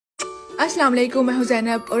अस्सलाम वालेकुम, मैं हूं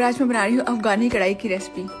ज़ैनब और आज मैं बना रही हूँ अफगानी कढ़ाई की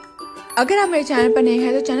रेसिपी। अगर आप मेरे चैनल पर नए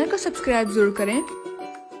हैं तो चैनल को सब्सक्राइब जरूर करें।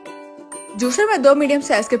 जूसर में 2 मीडियम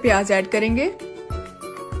साइज के प्याज ऐड करेंगे,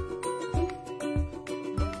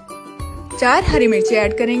 4 हरी मिर्ची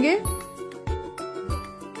ऐड करेंगे,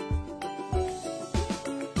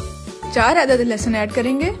 4 अदद लहसुन ऐड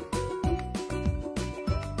करेंगे,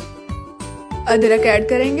 अदरक ऐड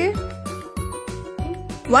करेंगे,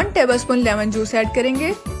 1 टेबलस्पून लेमन जूस ऐड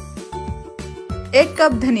करेंगे, 1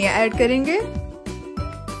 कप धनिया ऐड करेंगे,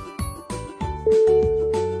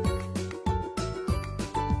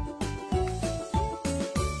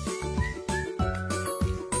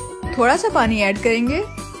 थोड़ा सा पानी ऐड करेंगे,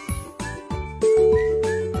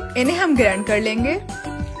 इन्हें हम ग्राइंड कर लेंगे।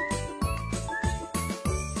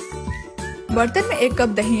 बर्तन में 1 कप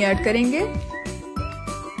दही ऐड करेंगे,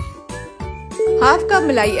 हाफ कप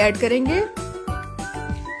मलाई ऐड करेंगे,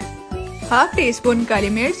 हाफ टी स्पून काली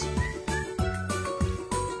मिर्च,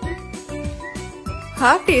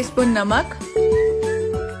 हाफ टी स्पून नमक,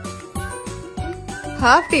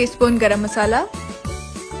 हाफ टी स्पून गरम मसाला,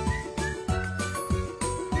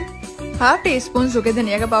 हाफ टी स्पून सूखे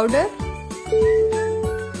धनिया का पाउडर।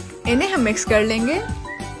 इन्हें हम मिक्स कर लेंगे।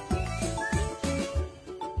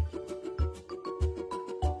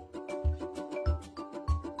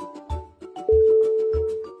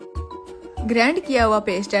 ग्राइंड किया हुआ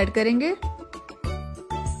पेस्ट ऐड करेंगे,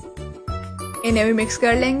 इन्हें भी मिक्स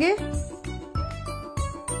कर लेंगे।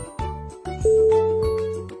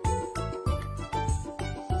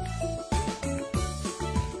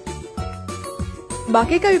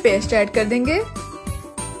 बाकी का भी पेस्ट ऐड कर देंगे।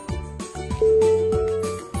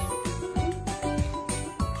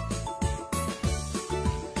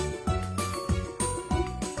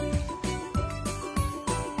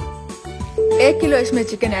 एक किलो इसमें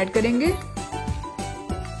चिकन ऐड करेंगे।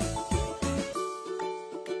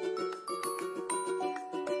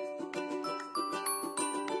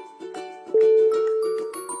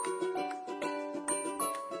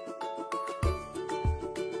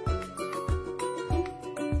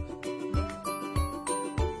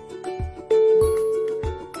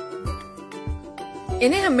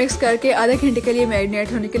 इन्हें हम मिक्स करके आधे घंटे के लिए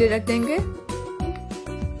मैरिनेट होने के लिए रख देंगे।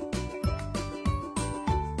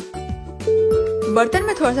 बर्तन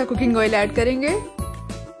में थोड़ा सा कुकिंग ऑयल ऐड करेंगे,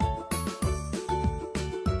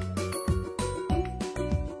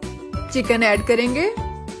 चिकन ऐड करेंगे,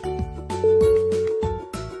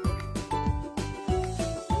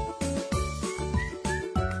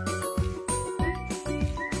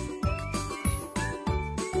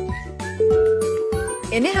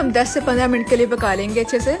 इन्हें हम 10 से 15 मिनट के लिए पका लेंगे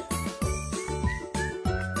अच्छे से।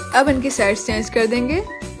 अब इनकी साइड्स चेंज कर देंगे।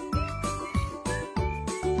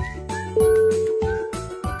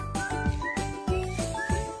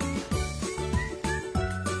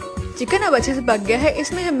 चिकन अब अच्छे से पक गया है,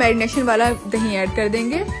 इसमें हम मैरिनेशन वाला दही ऐड कर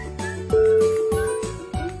देंगे।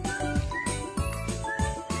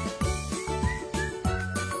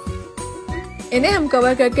 इन्हें हम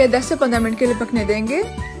कवर करके 10 से 15 मिनट के लिए पकने देंगे।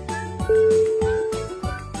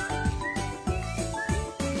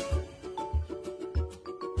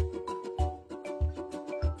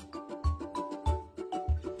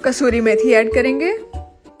 कसूरी मेथी ऐड करेंगे,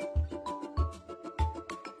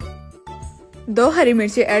 2 हरी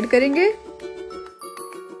मिर्ची ऐड करेंगे,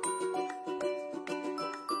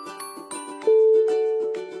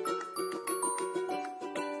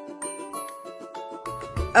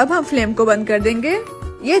 अब हम फ्लेम को बंद कर देंगे।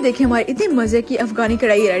 ये देखिए हमारी इतनी मजे की अफगानी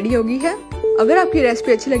कढ़ाई रेडी होगी है। अगर आपकी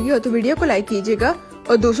रेसिपी अच्छी लगी हो तो वीडियो को लाइक कीजिएगा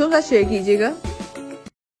और दूसरों के साथ शेयर कीजिएगा।